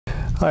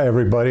Hi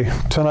everybody.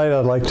 Tonight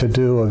I'd like to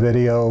do a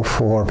video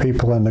for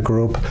people in the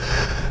group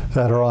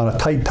that are on a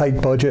tight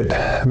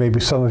budget. Maybe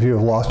some of you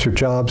have lost your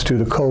jobs due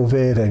to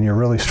COVID and you're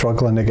really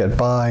struggling to get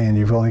by and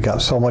you've only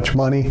got so much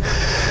money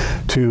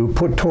to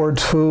put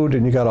towards food,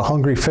 and you got a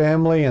hungry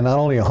family, and not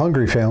only a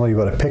hungry family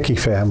but a picky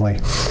family.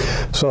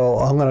 So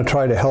I'm going to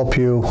try to help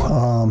you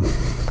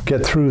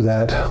get through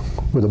that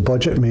with a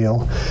budget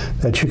meal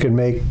that you can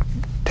make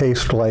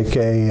taste like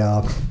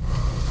a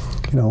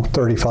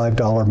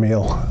 $35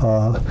 meal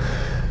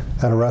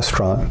at a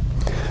restaurant.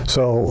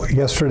 So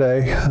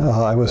yesterday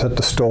I was at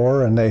the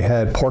store and they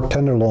had pork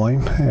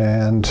tenderloin,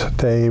 and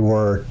they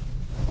were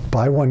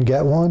buy one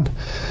get one,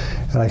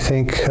 and I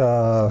think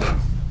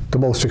the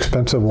most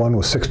expensive one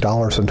was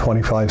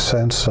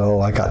 $6.25, so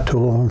I got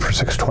two of them for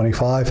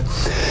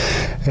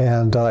 $6.25,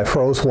 and I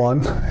froze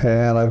one,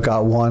 and I've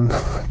got one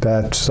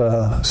that's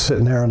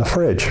sitting there in the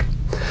fridge.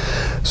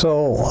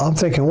 So I'm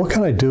thinking, what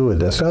can I do with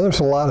this? Now,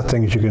 there's a lot of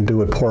things you can do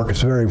with pork.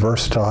 It's very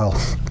versatile.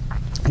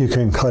 You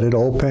can cut it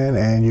open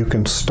and you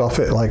can stuff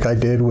it like I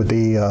did with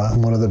the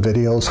one of the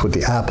videos with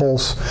the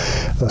apples,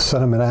 the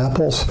cinnamon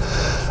apples.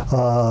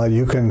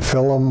 You can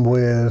fill them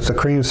with the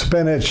cream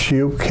spinach.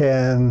 You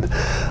can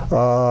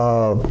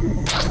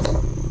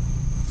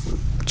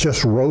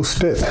just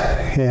roast it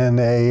in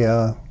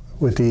a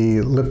with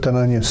the Lipton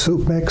onion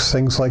soup mix,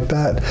 things like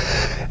that.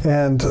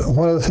 And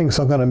one of the things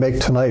I'm going to make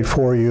tonight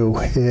for you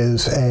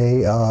is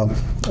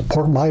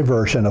my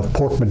version of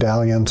pork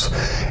medallions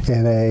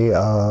in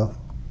a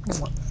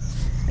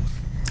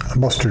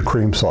mustard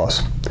cream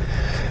sauce.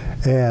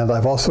 And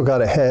I've also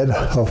got a head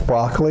of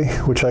broccoli,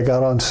 which I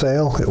got on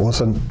sale. It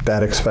wasn't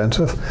that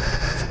expensive.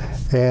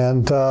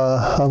 And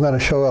I'm going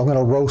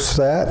to roast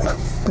that.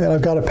 And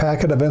I've got a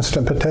packet of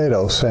instant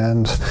potatoes.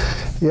 And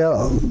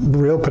yeah,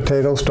 real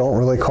potatoes don't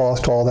really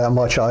cost all that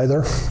much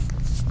either.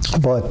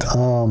 But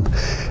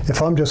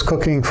if I'm just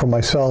cooking for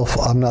myself,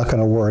 I'm not going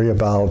to worry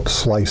about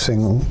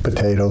slicing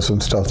potatoes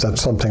and stuff.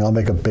 That's something, I'll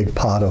make a big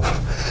pot of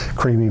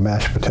creamy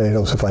mashed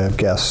potatoes if I have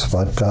guests.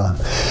 But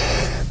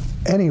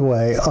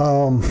anyway,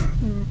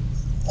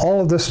 all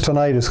of this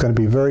tonight is going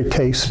to be very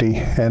tasty,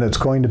 and it's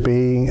going to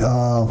be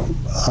on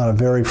a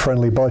very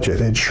friendly budget.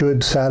 It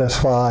should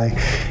satisfy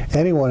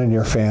anyone in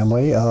your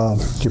family,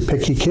 your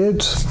picky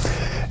kids.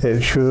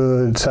 It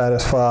should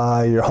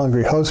satisfy your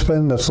hungry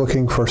husband that's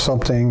looking for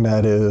something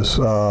that is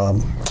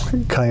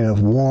kind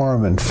of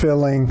warm and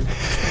filling.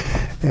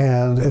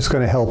 And it's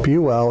going to help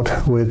you out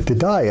with the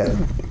diet,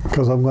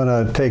 because I'm going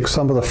to take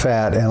some of the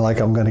fat and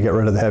I'm going to get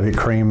rid of the heavy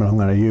cream, and I'm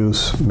going to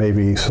use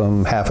maybe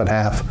some half and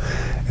half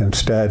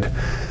instead.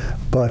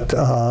 But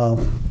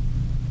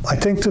I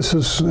think this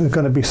is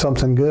going to be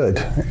something good.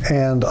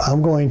 And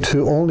I'm going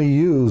to only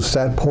use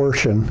that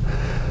portion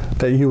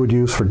that you would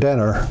use for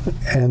dinner,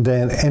 and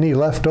then any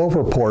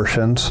leftover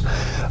portions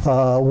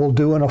we'll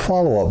do in a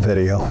follow-up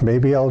video.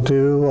 Maybe I'll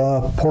do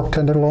a pork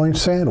tenderloin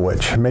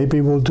sandwich.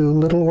 Maybe we'll do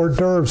little hors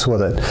d'oeuvres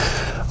with it.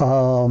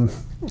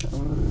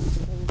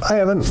 I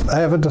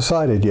haven't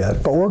decided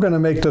yet, but we're going to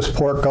make this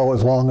pork go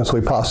as long as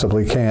we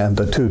possibly can,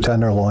 the two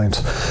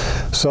tenderloins.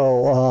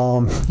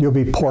 So you'll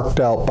be porked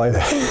out by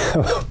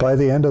by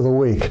the end of the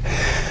week.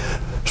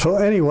 So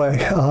anyway,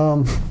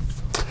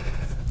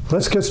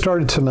 let's get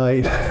started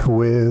tonight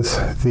with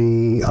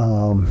the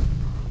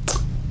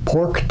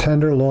pork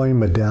tenderloin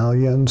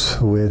medallions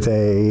with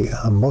a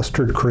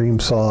mustard cream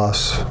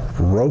sauce,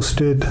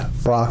 roasted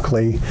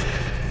broccoli,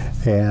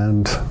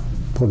 and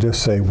we'll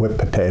just say whipped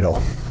potato.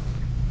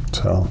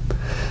 So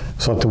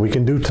something we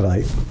can do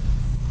tonight.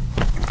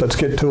 Let's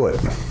get to it.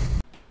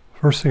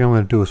 First thing I'm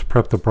going to do is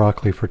prep the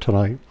broccoli for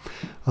tonight.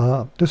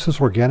 This is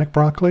organic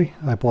broccoli.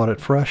 I bought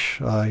it fresh.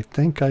 I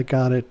think I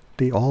got it,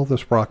 all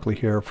this broccoli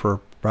here,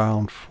 for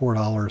around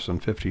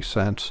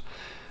 $4.50.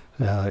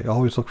 I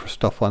always look for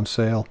stuff on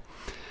sale.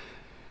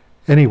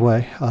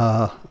 Anyway,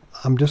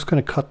 I'm just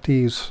going to cut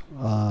these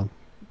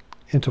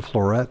into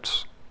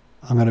florets.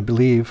 I'm going to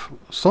leave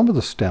some of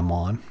the stem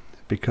on,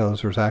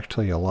 because there's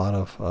actually a lot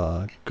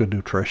of good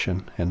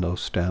nutrition in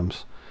those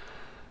stems.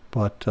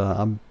 But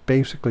I'm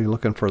basically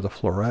looking for the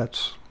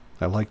florets.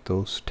 I like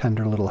those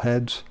tender little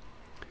heads.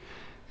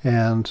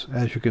 And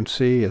as you can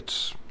see,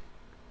 it's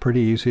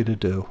pretty easy to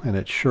do, and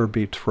it sure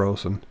beats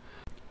frozen.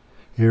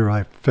 Here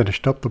I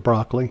finished up the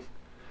broccoli,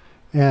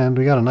 and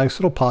we got a nice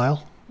little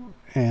pile,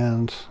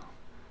 and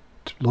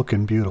it's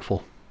looking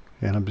beautiful.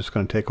 And I'm just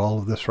going to take all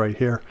of this right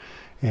here,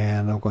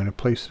 and I'm going to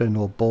place it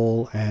into a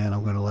bowl, and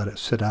I'm going to let it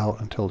sit out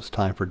until it's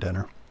time for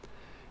dinner.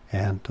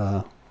 And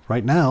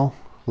right now,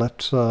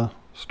 let's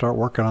start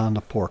working on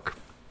the pork.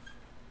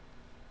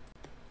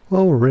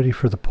 Well, we're ready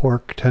for the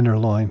pork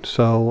tenderloin.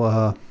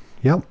 So,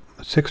 yep,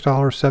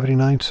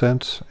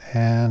 $6.79,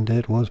 and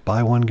it was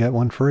buy one, get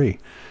one free.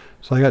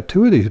 So I got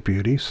two of these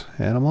beauties,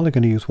 and I'm only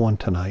going to use one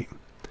tonight.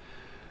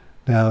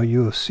 Now,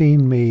 you have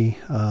seen me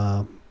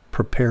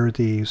prepare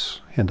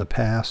these in the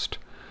past,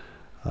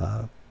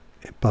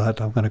 but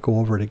I'm going to go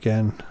over it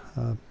again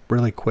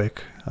really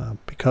quick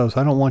because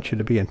I don't want you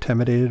to be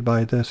intimidated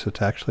by this.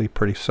 It's actually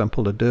pretty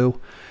simple to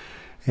do,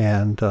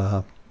 and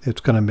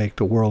it's going to make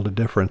the world of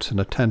difference in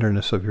the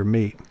tenderness of your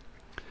meat.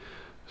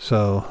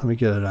 So let me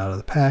get it out of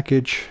the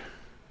package.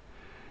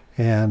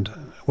 And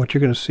what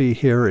you're going to see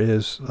here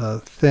is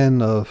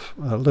thin of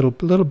a little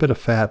bit of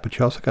fat, but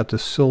you also got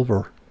this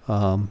silver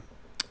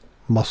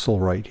muscle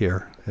right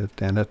here,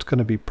 and it's going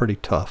to be pretty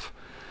tough.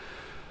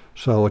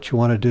 So what you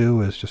want to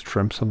do is just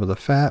trim some of the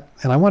fat,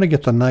 and I want to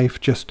get the knife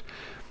just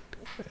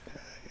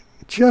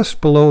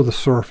below the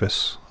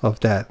surface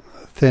of that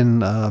thin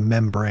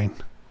membrane,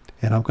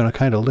 and I'm going to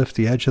kind of lift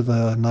the edge of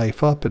the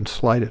knife up and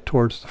slide it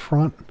towards the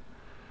front,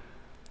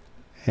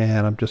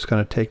 and I'm just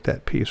going to take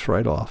that piece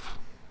right off.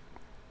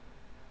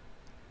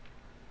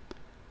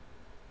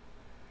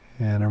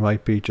 And there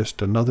might be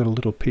just another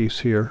little piece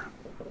here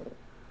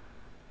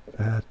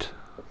that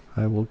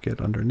I will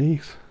get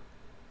underneath.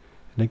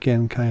 And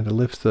again, kind of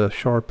lift the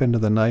sharp end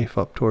of the knife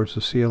up towards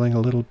the ceiling a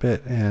little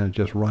bit and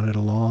just run it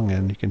along,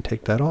 and you can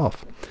take that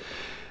off.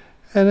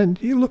 And then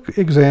you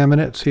examine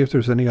it, see if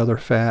there's any other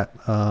fat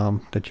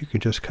that you can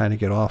just kind of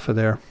get off of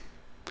there.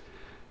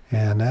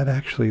 And that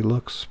actually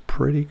looks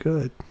pretty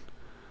good.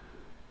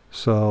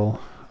 So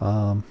what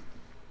I'm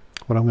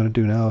going to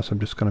do now is I'm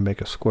just going to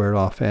make a squared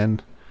off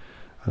end.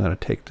 I'm going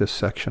to take this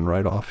section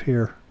right off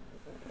here,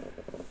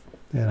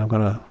 and I'm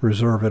going to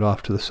reserve it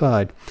off to the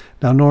side.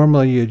 Now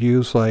normally you'd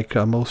use, like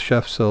most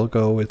chefs, they'll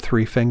go with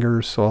 3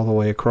 fingers all the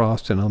way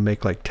across, and they'll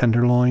make like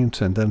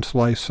tenderloins and then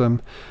slice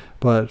them.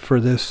 But for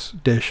this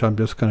dish, I'm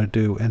just going to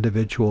do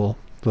individual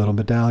little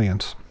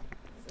medallions.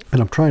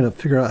 And I'm trying to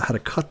figure out how to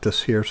cut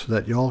this here so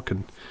that y'all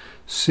can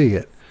see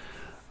it.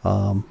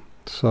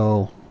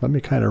 So let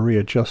me kind of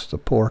readjust the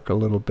pork a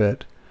little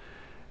bit,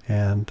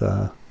 and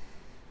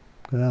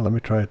let me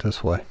try it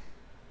this way.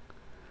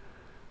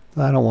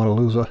 I don't want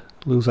to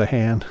lose a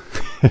hand.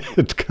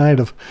 It's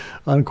kind of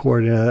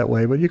uncoordinated that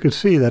way, but you can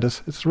see that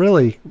it's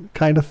really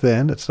kind of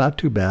thin. It's not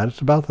too bad. It's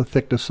about the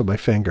thickness of my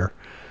finger.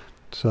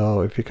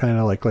 So if you kind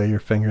of like lay your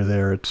finger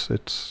there,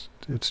 it's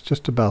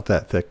just about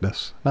that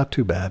thickness. Not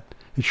too bad.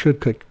 It should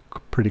cook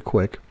pretty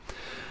quick.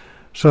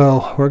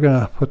 So we're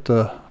gonna put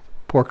the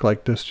pork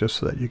like this just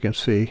so that you can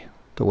see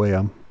the way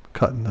I'm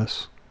cutting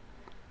this.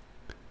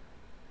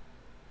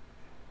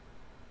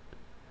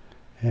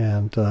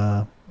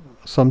 And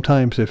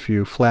sometimes if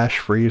you flash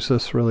freeze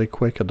this really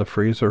quick in the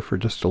freezer for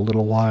just a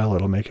little while,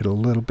 it'll make it a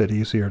little bit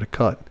easier to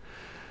cut.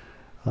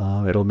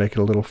 It'll make it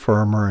a little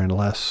firmer and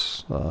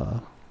less,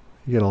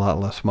 you get a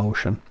lot less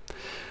motion.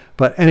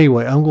 But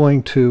anyway, I'm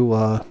going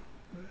to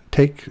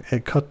take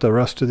and cut the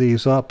rest of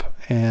these up,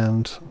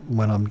 and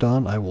when I'm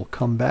done, I will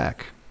come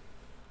back.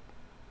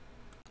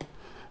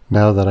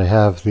 Now that I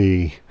have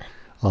the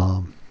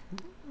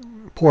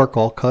pork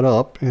all cut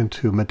up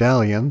into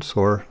medallions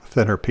or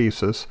thinner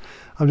pieces,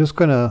 I'm just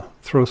going to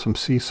throw some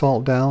sea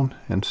salt down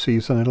and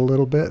season it a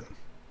little bit.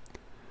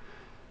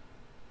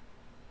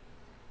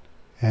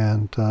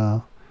 And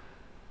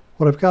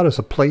what I've got is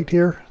a plate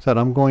here that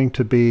I'm going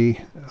to be,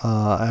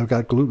 I've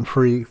got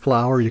gluten-free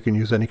flour. You can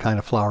use any kind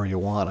of flour you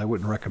want. I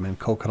wouldn't recommend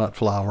coconut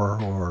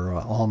flour or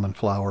almond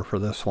flour for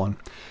this one,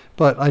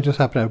 but I just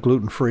happen to have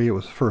gluten-free. It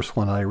was the first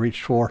one I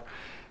reached for,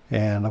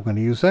 and I'm going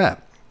to use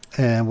that.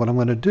 And what I'm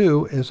going to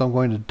do is I'm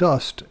going to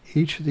dust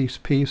each of these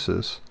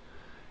pieces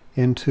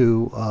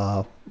into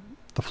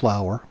the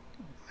flour,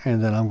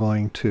 and then I'm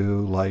going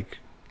to like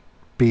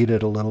beat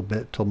it a little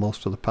bit till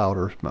most of the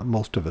powder,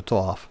 most of it's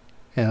off,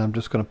 and I'm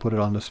just going to put it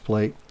on this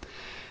plate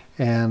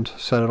and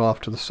set it off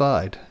to the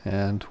side.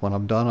 And when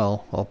I'm done,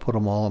 I'll put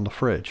them all in the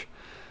fridge.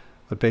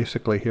 But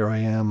basically here I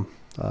am,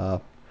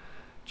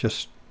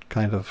 just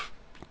kind of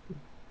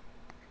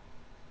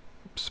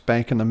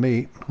spanking the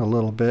meat a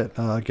little bit,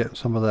 getting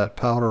some of that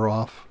powder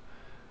off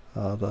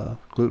the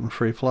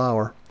gluten-free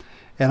flour.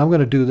 And I'm going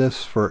to do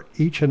this for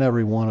each and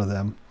every one of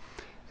them.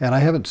 And I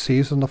haven't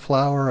seasoned the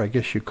flour. I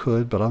guess you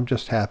could, but I'm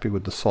just happy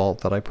with the salt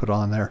that I put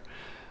on there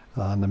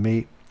on the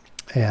meat.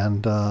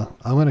 And I'm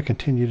going to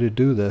continue to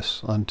do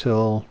this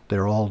until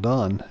they're all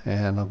done.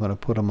 And I'm going to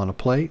put them on a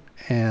plate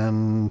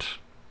and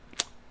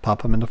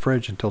pop them in the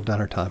fridge until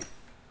dinner time.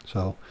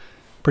 So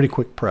pretty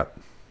quick prep.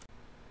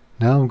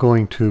 Now I'm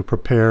going to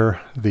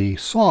prepare the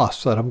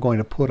sauce that I'm going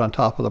to put on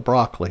top of the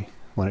broccoli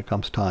when it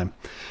comes time.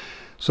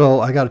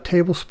 So I got a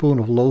tablespoon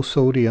of low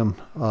sodium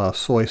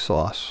soy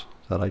sauce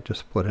that I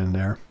just put in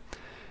there.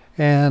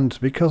 And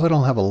because I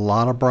don't have a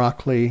lot of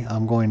broccoli,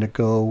 I'm going to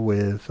go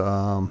with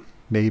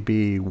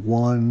maybe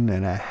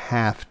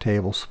 1.5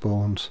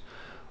 tablespoons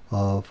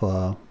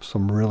of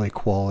some really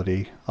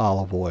quality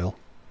olive oil.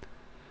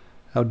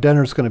 Now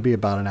dinner's going to be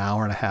about 1.5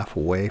 hours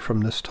away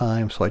from this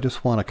time, so I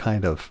just want to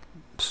kind of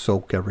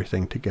soak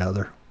everything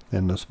together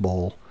in this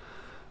bowl.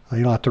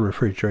 You don't have to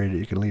refrigerate it,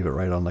 you can leave it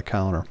right on the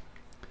counter.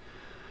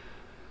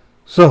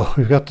 So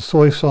we've got the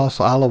soy sauce,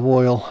 olive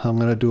oil. I'm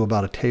going to do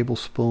about 1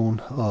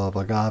 tablespoon of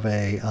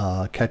agave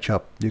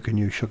ketchup. You can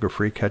use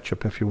sugar-free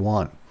ketchup if you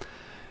want.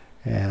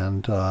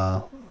 And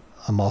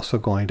I'm also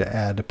going to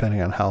add,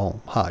 depending on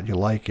how hot you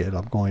like it,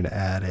 I'm going to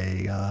add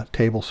a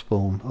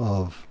tablespoon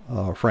of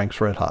Frank's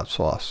Red Hot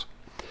sauce.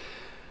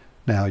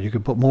 Now you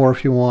can put more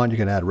if you want. You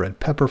can add red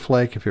pepper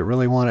flake if you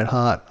really want it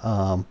hot,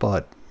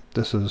 but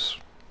this is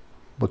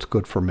what's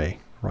good for me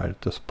right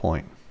at this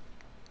point.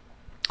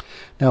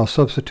 Now, a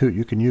substitute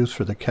you can use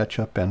for the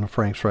ketchup and the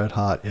Frank's Red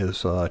Hot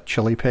is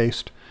chili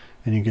paste,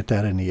 and you get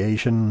that in the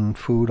Asian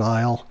food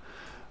aisle.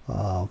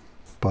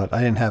 But I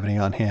didn't have any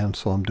on hand,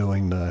 so I'm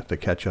doing the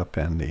ketchup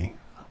and the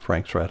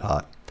Frank's Red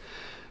Hot.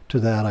 To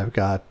that, I've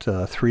got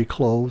 3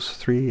 cloves,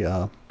 3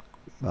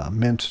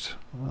 minced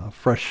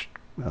fresh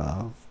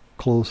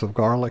cloves of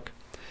garlic,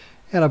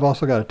 and I've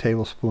also got a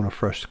tablespoon of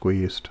fresh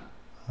squeezed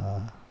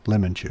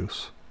lemon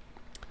juice.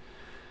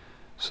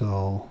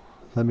 So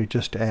let me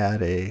just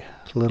add a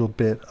little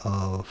bit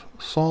of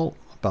salt,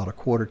 about a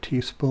 1/4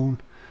 teaspoon,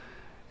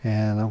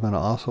 and I'm going to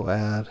also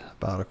add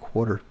about a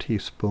 1/4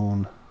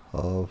 teaspoon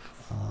of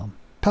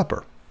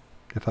pepper,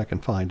 if I can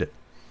find it.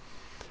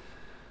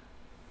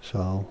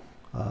 So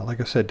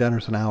like I said,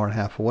 dinner's an hour and a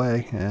half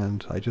away,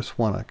 and I just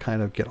want to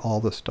kind of get all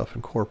this stuff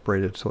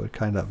incorporated so it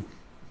kind of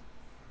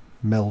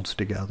melds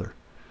together.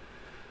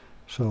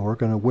 So we're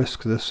going to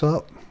whisk this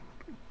up,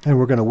 and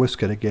we're going to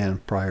whisk it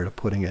again prior to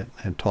putting it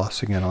and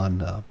tossing it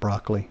on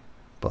broccoli.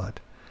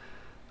 But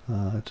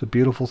it's a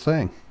beautiful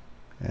thing,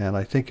 and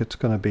I think it's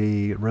going to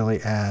be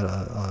really add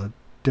a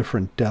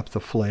different depth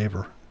of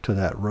flavor to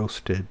that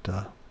roasted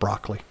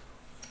broccoli.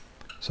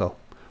 So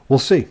we'll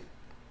see.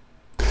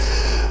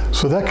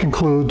 So that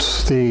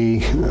concludes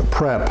the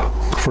prep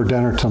for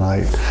dinner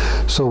tonight.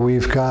 So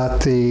we've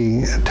got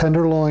the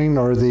tenderloin,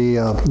 or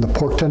the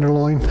pork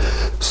tenderloin,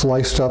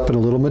 sliced up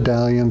in little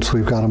medallions.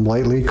 We've got them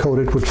lightly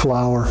coated with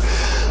flour,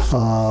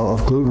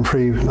 of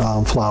gluten-free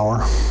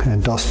flour,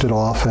 and dusted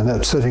off, and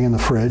that's sitting in the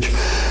fridge.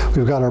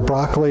 We've got our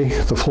broccoli,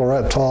 the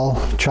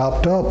florette-tall,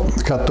 chopped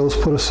up, got those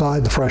put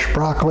aside, the fresh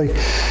broccoli,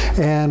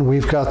 and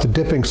we've got the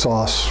dipping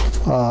sauce,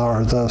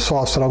 or the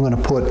sauce that I'm going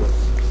to put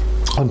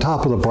on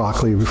top of the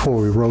broccoli before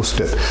we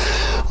roast it,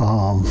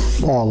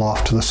 all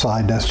off to the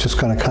side. That's just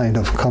going to kind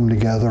of come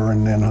together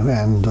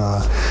and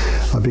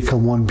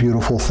become one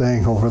beautiful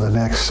thing over the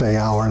next, say,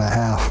 hour and a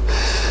half.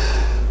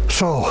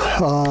 So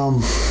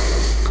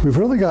we've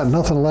really got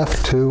nothing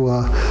left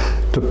to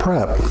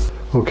prep.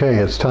 Okay,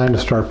 it's time to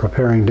start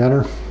preparing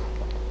dinner.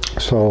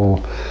 So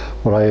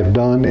what I have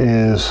done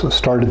is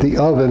started the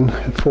oven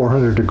at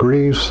 400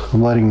 degrees.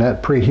 I'm letting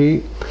that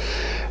preheat.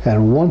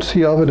 And once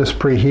the oven is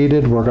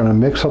preheated, we're going to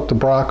mix up the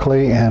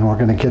broccoli, and we're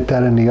going to get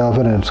that in the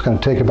oven, and it's going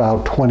to take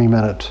about 20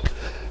 minutes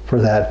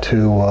for that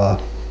to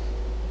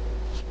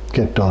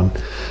get done.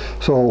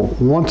 So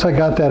once I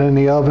got that in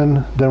the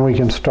oven, then we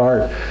can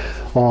start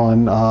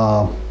on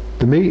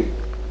the meat,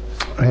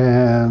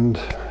 and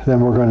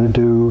then we're going to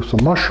do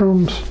some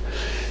mushrooms,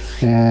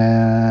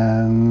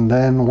 and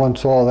then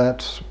once all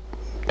that's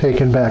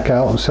taken back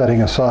out and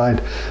setting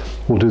aside,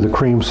 we'll do the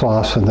cream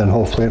sauce, and then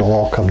hopefully it'll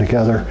all come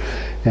together.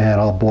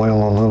 And I'll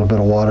boil a little bit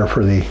of water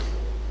for the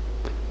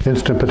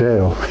instant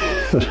potato.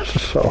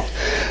 So,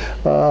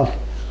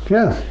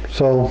 yeah,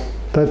 so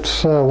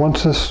that's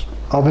once this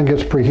oven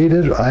gets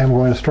preheated, I'm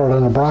going to start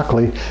on the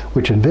broccoli,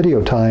 which in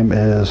video time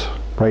is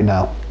right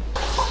now.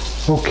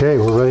 Okay,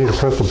 we're ready to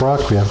prep the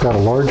broccoli. I've got a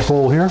large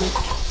bowl here.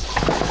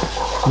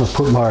 I'm going to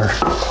put my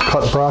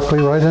cut broccoli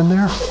right in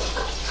there.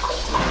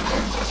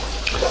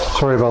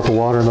 Sorry about the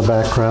water in the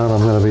background.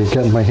 I'm going to be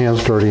getting my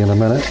hands dirty in a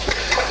minute.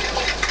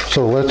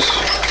 So let's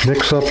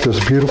mix up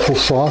this beautiful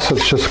sauce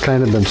that's just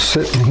kind of been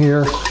sitting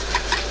here,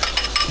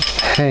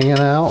 hanging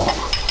out.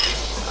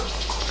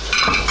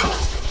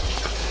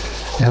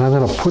 And I'm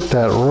going to put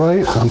that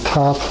right on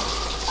top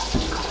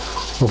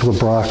of the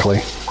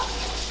broccoli.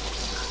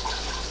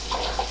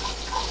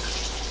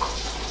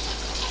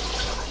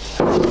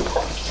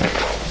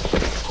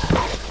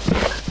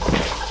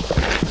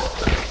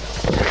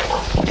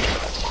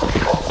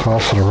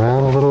 Toss it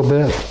around a little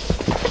bit.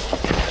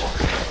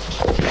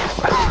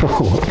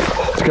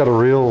 It's got a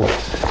real,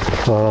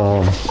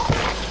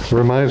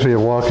 reminds me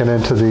of walking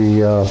into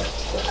the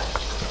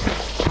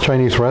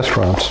Chinese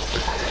restaurants.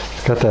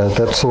 It's got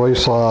that soy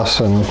sauce,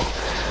 and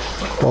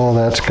all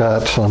that's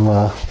got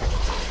some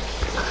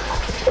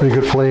pretty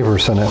good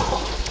flavors in it.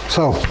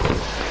 So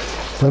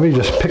let me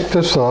just pick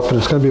this up, and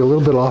it's going to be a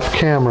little bit off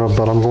camera,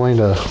 but I'm going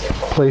to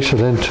place it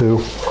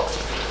into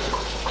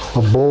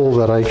a bowl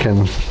that I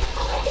can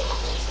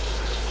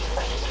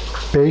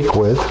bake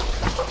with.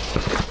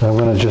 I'm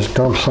going to just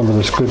dump some of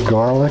this good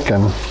garlic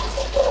and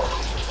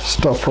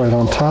stuff right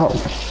on top.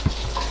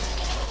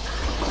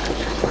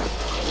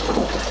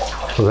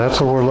 So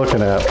that's what we're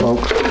looking at,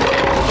 folks.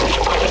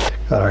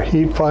 Got our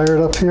heat fired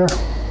up here.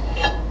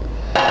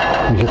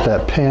 And get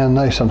that pan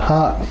nice and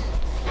hot.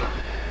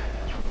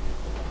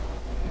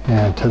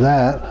 And to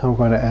that, I'm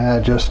going to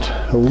add just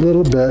a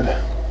little bit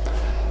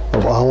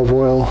of olive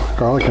oil,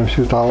 garlic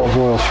infused olive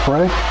oil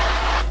spray.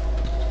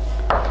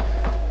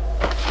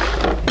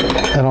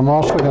 And I'm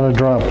also going to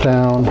drop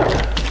down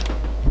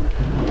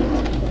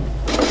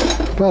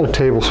about a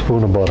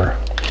tablespoon of butter.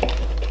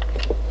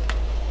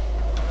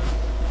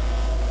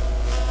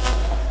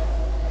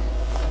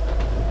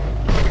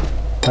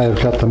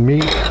 I've got the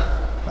meat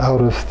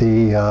out of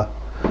the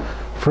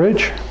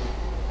fridge.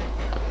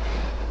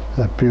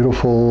 That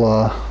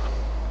beautiful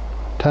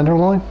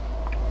tenderloin.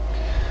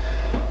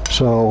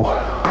 So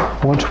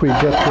once we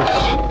get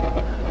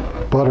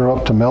this butter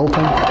up to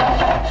melting,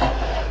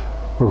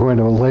 we're going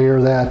to layer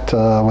that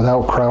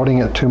without crowding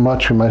it too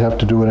much. We might have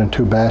to do it in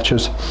 2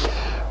 batches.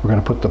 We're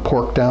going to put the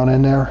pork down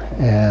in there,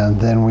 and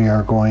then we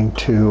are going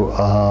to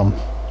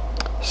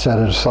set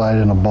it aside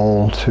in a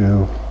bowl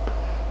to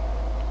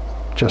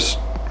just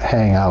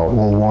hang out.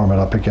 We'll warm it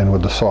up again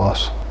with the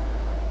sauce.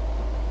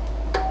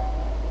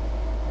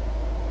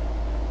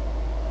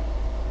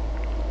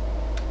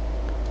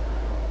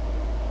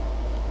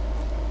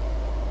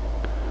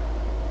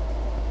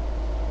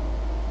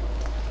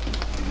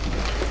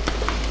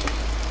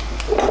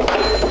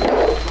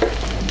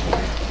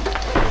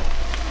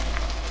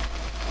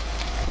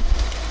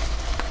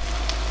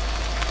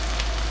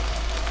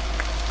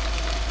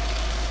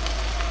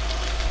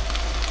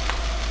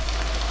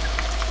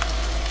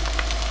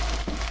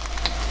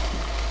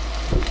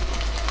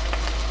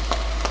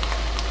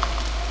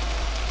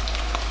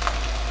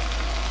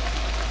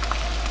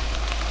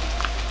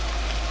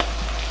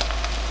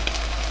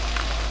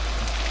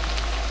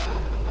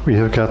 We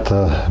have got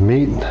the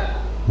meat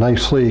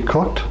nicely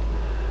cooked,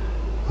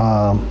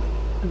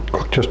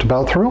 cooked just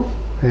about through,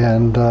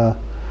 and now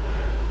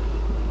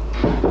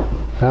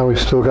we've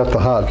still got the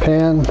hot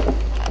pan.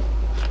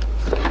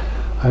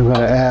 I'm going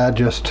to add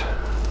just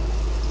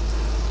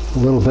a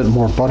little bit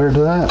more butter to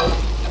that.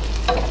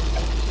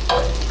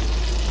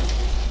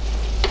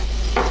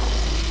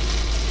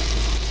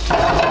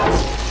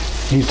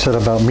 Heat's at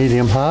about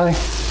medium-high.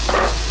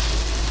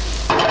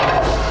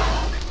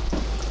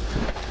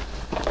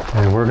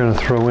 And we're going to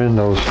throw in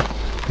those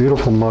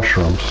beautiful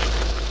mushrooms.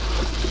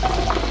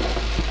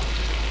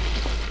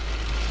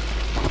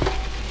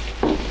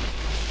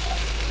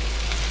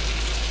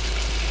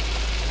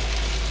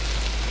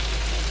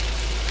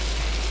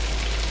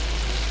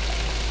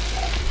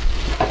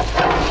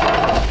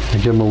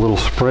 And give them a little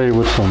spray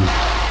with some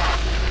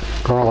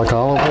garlic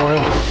olive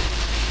oil.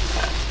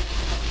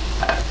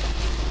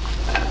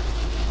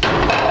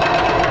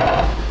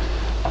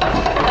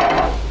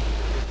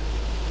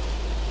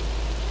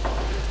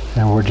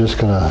 And we're just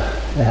going to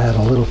add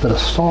a little bit of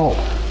salt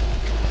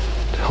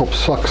to help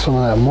suck some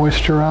of that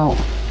moisture out.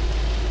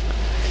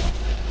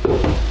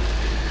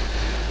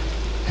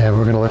 And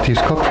we're going to let these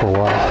cook for a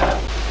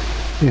while.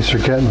 These are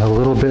getting a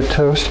little bit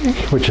toasty,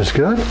 which is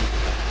good.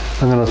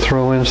 I'm going to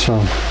throw in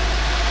some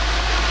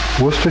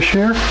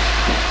Worcestershire.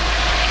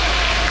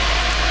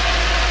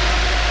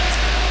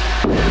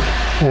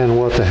 And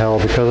what the hell,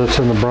 because it's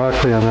in the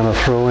broccoli, I'm going to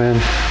throw in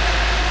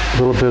a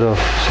little bit of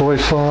soy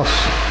sauce.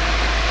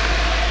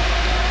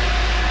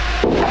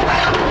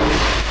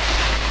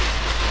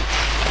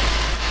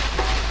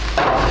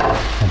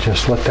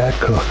 Just let that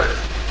cook.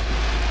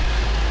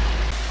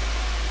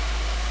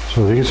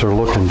 So these are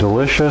looking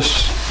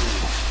delicious.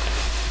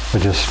 I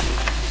just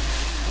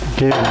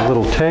gave them a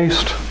little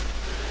taste,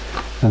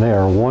 and they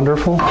are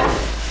wonderful.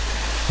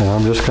 And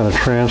I'm just going to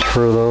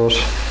transfer those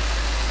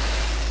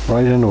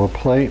right into a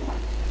plate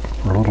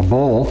or a little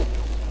bowl.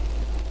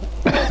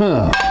 Excuse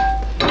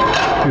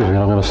me,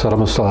 I'm going to set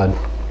them aside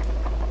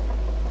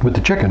with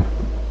the chicken.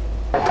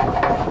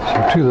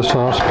 So to the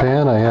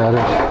saucepan, I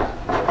added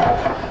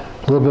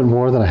a little bit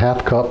more than a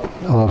half cup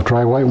of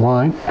dry white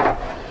wine,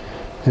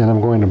 and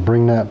I'm going to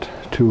bring that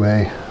to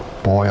a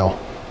boil.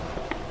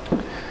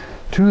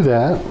 To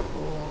that,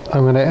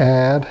 I'm going to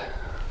add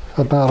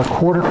about a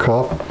 1/4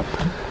 cup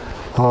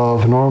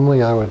of,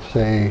 normally I would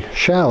say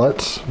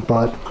shallots,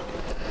 but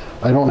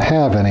I don't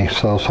have any,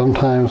 so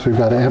sometimes we've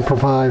got to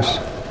improvise.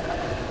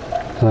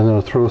 And I'm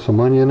going to throw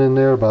some onion in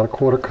there, about a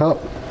 1/4 cup.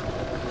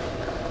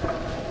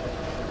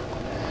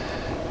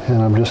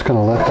 And I'm just going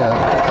to let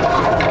that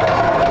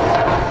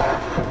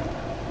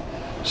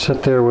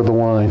sit there with the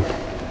wine.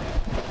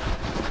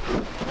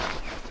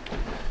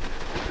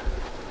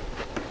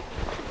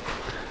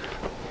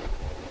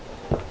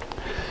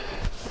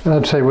 And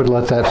I'd say we'd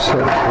let that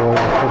sit for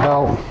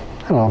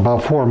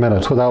about 4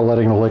 minutes without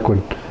letting the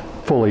liquid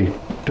fully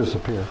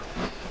disappear.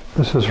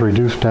 This is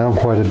reduced down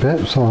quite a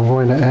bit, so I'm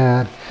going to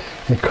add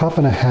a 1.5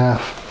 cups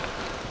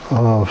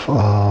of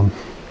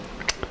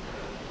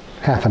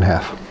half and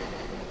half.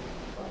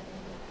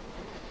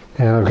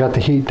 And I've got the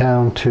heat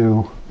down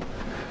to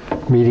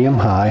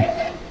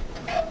medium-high,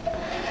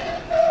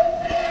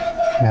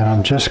 and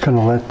I'm just going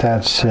to let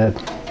that sit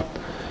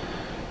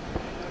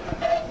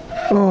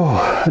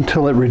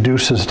until it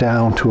reduces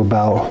down to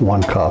about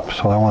 1 cup.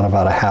 So I want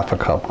about a 1/2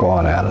 cup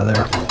going out of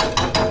there.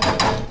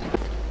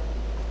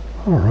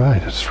 All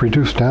right, it's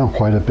reduced down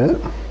quite a bit.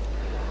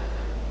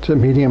 It's at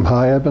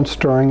medium-high. I've been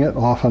stirring it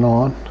off and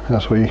on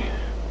as we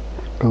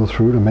go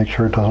through to make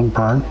sure it doesn't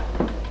burn.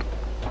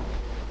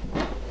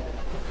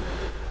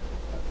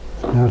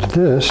 Now to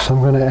this, I'm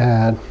going to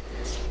add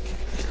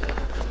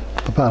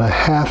about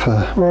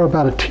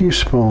about a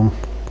teaspoon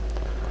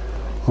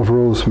of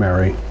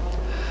rosemary.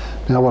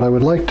 Now what I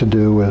would like to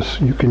do is,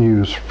 you can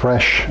use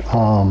fresh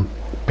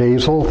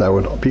basil. That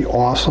would be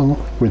awesome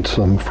with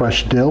some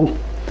fresh dill.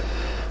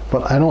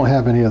 But I don't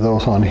have any of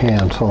those on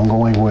hand, so I'm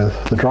going with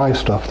the dry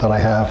stuff that I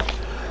have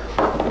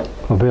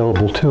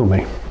available to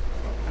me.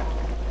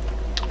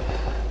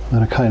 I'm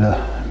going to kind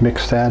of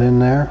mix that in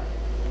there.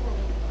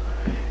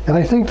 And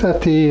I think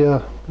that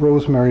the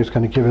rosemary is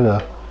going to give it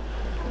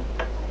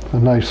a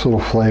nice little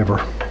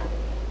flavor.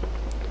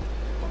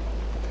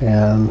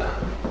 And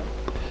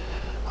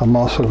I'm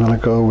also going to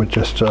go with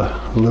just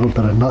a little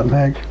bit of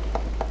nutmeg.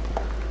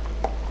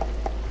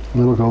 A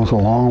little goes a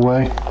long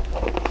way.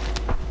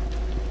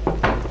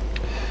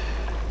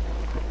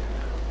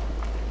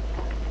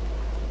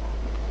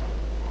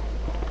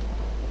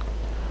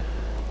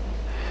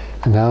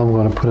 And now I'm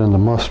going to put in the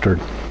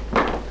mustard.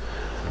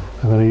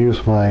 I'm going to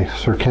use my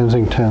Sir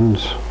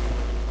Kensington's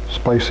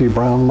spicy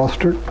brown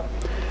mustard.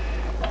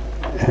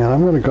 And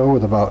I'm going to go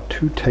with about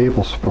 2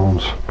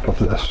 tablespoons of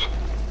this.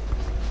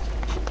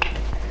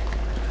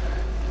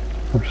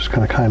 I'm just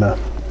going to kind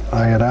of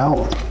eye it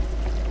out.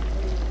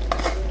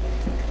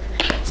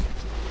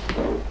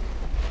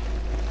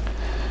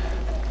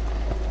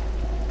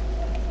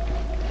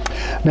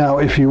 Now,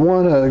 if you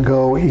want to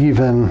go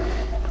even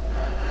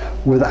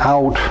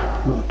without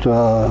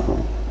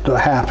the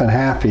half and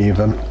half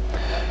even,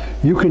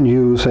 you can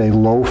use a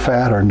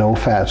low-fat or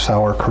no-fat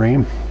sour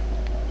cream,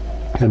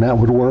 and that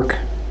would work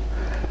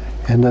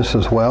in this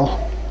as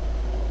well.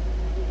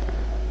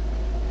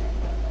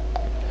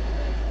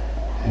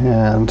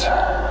 And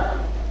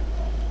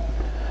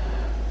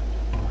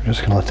we're just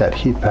going to let that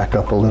heat back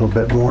up a little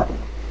bit more.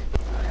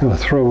 I'm going to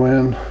throw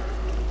in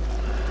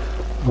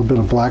a little bit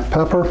of black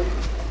pepper.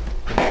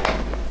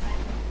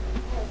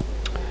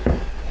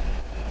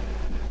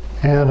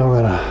 And I'm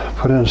going to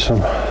put in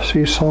some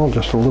sea salt,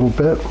 just a little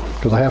bit,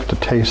 because I have to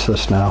taste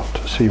this now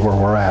to see where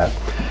we're at.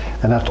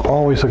 And that's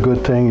always a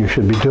good thing you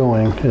should be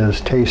doing, is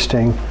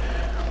tasting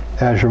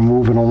as you're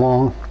moving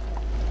along,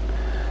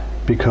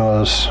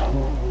 because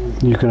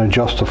you can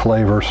adjust the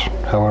flavors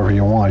however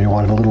you want. You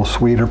want it a little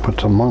sweeter,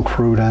 put some monk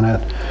fruit in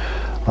it.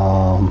 As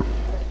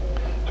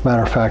a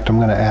matter of fact, I'm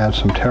going to add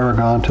some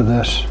tarragon to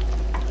this.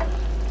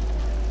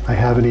 I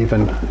haven't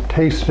even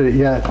tasted it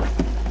yet,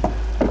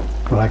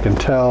 but I can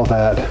tell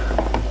that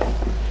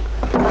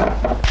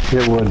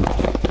it would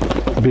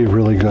be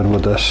really good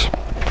with this.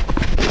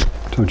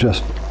 So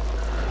just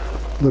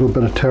a little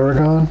bit of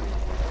tarragon.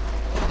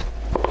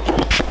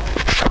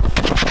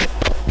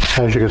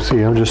 As you can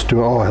see, I'm just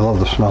doing, oh, I love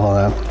the smell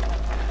of that.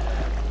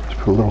 Just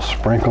put a little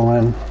sprinkle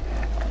in.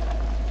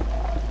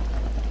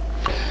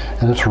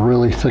 And it's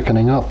really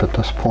thickening up at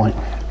this point.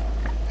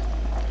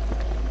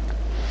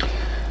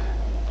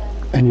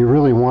 And you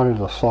really wanted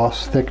a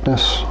sauce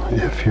thickness.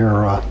 If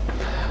you're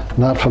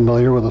not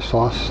familiar with the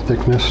sauce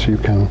thickness, you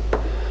can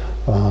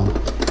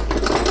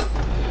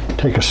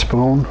take a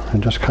spoon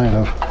and just kind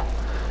of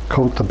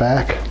coat the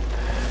back,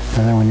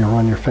 and then when you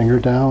run your finger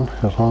down,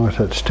 as long as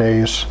it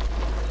stays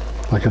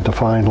like a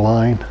defined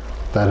line,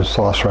 that is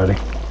sauce ready.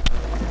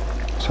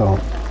 So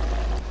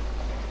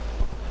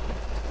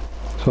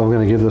I'm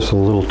going to give this a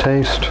little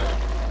taste.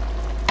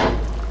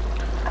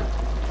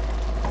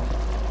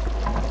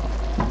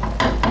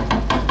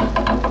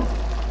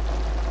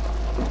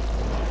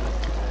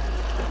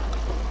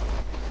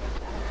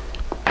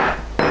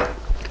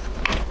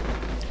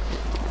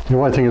 You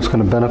know what I think it's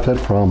going to benefit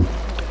from?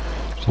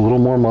 Just a little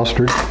more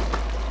mustard.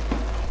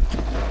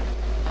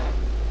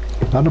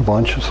 Not a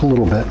bunch, just a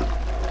little bit.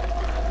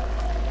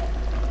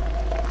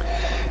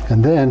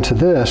 And then to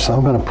this,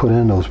 I'm going to put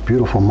in those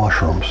beautiful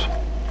mushrooms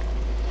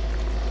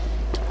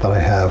that I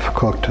have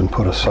cooked and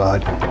put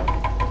aside.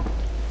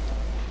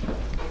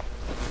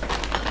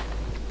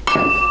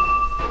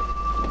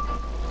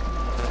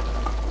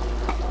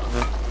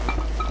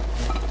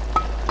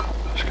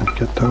 Just going to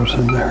get those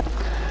in there.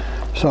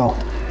 So,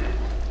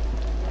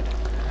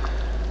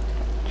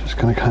 just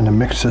going to kind of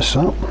mix this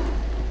up.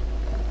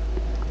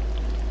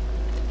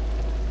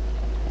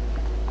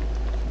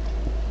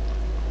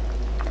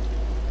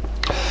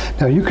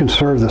 Now you can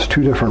serve this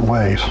 2 different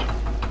ways.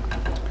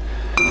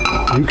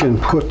 You can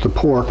put the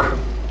pork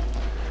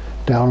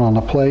down on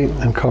the plate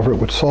and cover it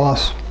with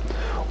sauce,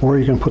 or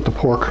you can put the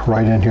pork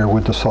right in here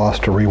with the sauce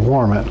to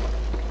rewarm it.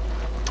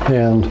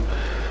 And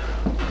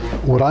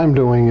what I'm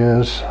doing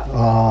is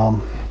I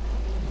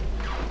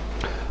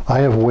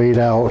have weighed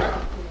out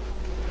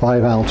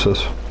 5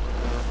 ounces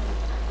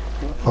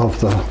of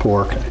the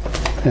pork,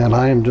 and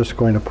I am just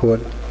going to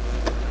put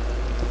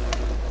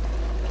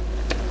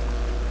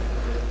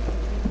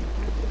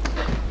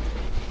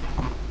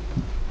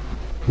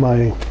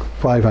my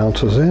 5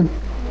 ounces in,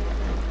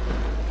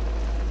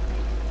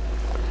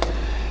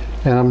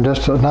 and I'm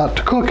just not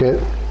to cook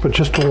it, but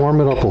just to warm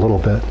it up a little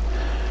bit.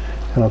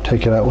 And I'll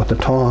take it out with the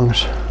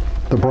tongs.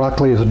 The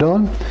broccoli is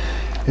done.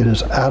 It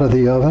is out of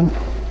the oven.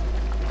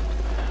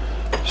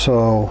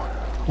 So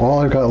all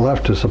I've got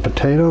left is the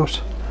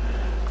potatoes,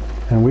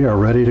 and we are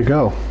ready to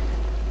go.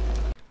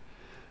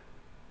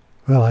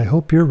 Well, I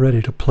hope you're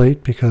ready to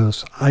plate,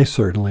 because I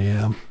certainly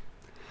am.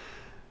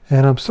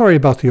 And I'm sorry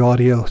about the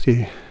audio.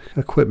 The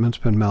equipment's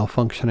been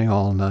malfunctioning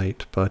all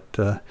night,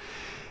 but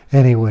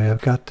anyway, I've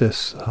got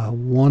this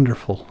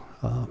wonderful,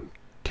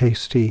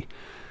 tasty,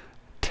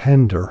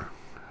 tender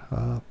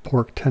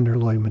pork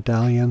tenderloin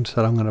medallions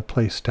that I'm going to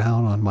place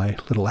down on my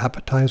little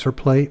appetizer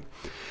plate.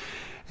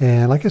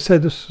 And like I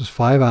said, this is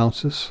 5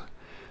 ounces.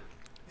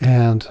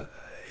 And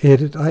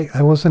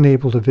I wasn't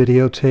able to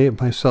videotape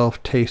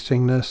myself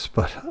tasting this,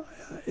 but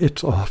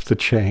it's off the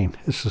chain.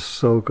 This is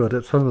so good.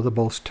 It's some of the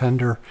most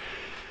tender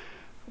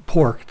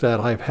pork that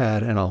I've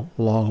had in a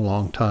long,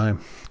 long time.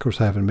 Of course,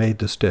 I haven't made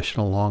this dish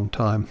in a long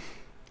time.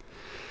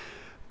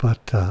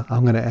 But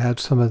I'm going to add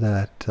some of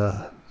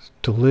that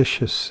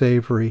delicious,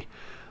 savory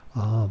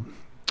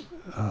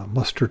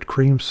mustard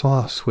cream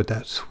sauce with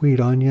that sweet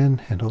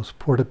onion and those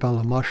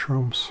portobello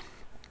mushrooms.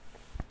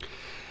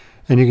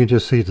 And you can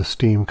just see the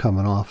steam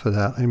coming off of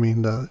that. I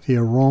mean, the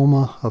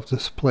aroma of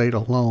this plate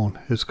alone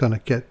is going to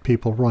get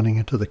people running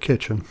into the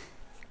kitchen.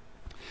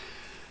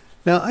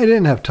 Now, I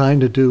didn't have time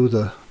to do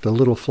the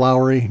little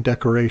flowery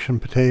decoration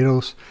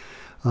potatoes.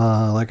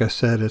 Like I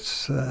said,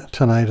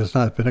 tonight has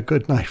not been a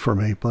good night for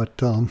me,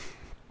 but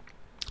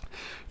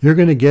you're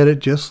going to get it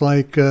just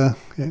like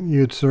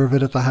you'd serve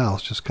it at the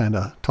house. Just kind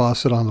of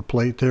toss it on the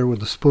plate there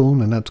with a spoon,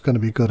 and that's going to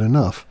be good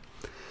enough.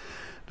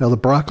 Now, the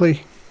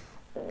broccoli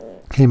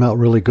came out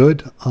really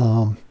good,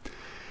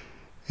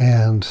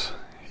 and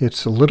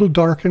it's a little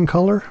dark in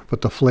color,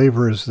 but the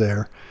flavor is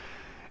there.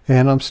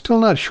 And I'm still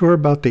not sure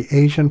about the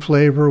Asian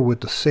flavor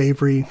with the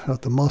savory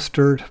of the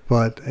mustard,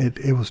 but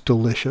it was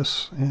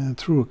delicious. And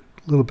threw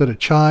a little bit of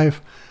chive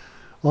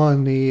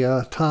on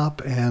the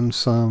top and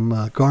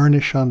some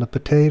garnish on the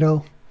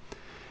potato.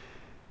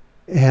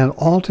 And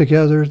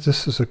altogether,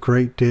 this is a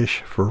great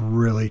dish for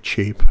really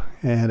cheap,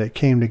 and it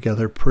came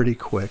together pretty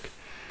quick.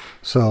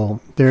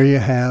 So there you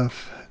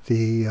have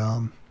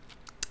the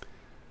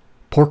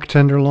pork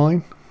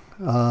tenderloin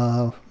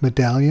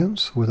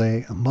medallions with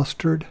a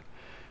mustard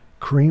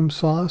cream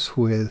sauce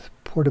with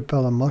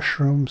portobello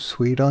mushrooms,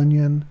 sweet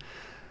onion,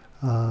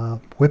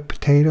 whipped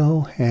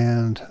potato,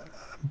 and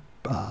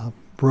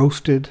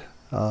roasted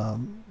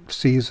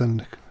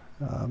seasoned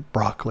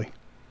broccoli.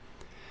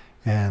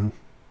 And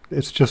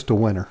it's just a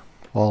winner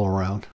all around.